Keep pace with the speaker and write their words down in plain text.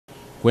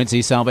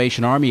Quincy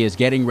Salvation Army is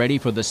getting ready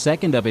for the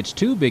second of its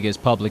two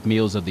biggest public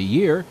meals of the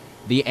year,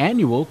 the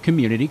annual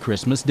Community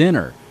Christmas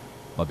Dinner.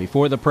 But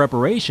before the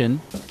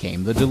preparation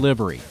came the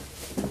delivery.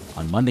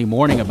 On Monday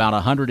morning, about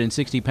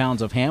 160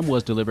 pounds of ham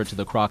was delivered to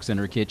the Kroc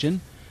Center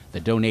kitchen. The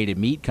donated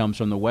meat comes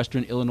from the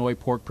Western Illinois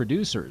pork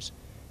producers.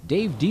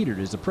 Dave Dietert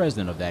is the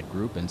president of that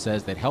group and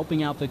says that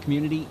helping out the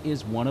community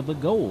is one of the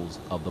goals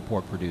of the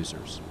pork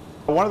producers.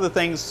 One of the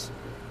things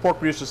pork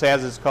producers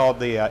has is called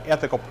the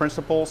ethical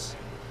principles.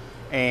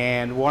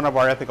 And one of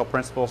our ethical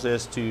principles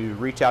is to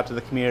reach out to the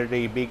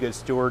community, be good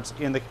stewards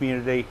in the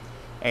community,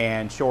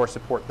 and show our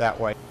support that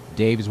way.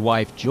 Dave's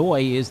wife,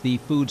 Joy, is the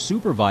food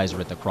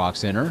supervisor at the Kroc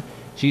Center.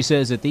 She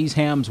says that these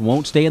hams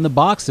won't stay in the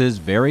boxes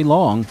very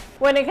long.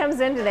 When it comes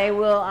in today,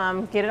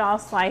 we'll get it all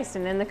sliced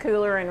and in the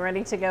cooler and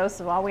ready to go.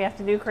 So all we have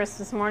to do,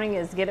 Christmas morning,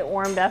 is get it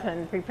warmed up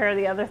and prepare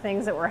the other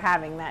things that we're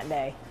having that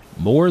day.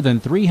 More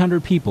than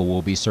 300 people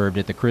will be served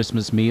at the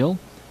Christmas meal.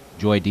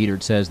 Joy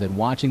Dietert says that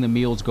watching the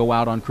meals go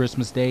out on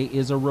Christmas Day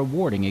is a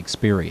rewarding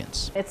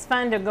experience. It's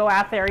fun to go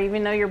out there,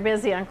 even though you're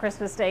busy on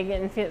Christmas Day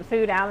getting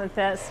food out and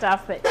that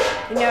stuff. But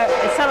you know,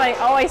 if somebody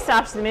always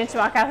stops the minute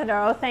you walk out the door,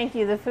 oh, thank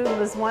you, the food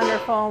was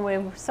wonderful,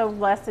 and we're so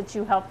blessed that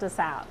you helped us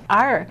out.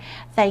 Our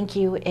thank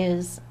you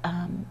is,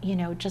 you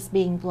know, just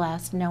being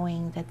blessed,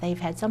 knowing that they've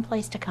had some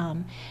place to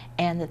come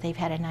and that they've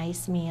had a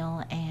nice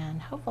meal,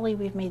 and hopefully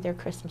we've made their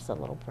Christmas a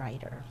little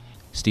brighter.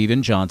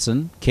 Stephen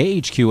Johnson,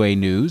 KHQA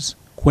News,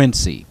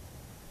 Quincy.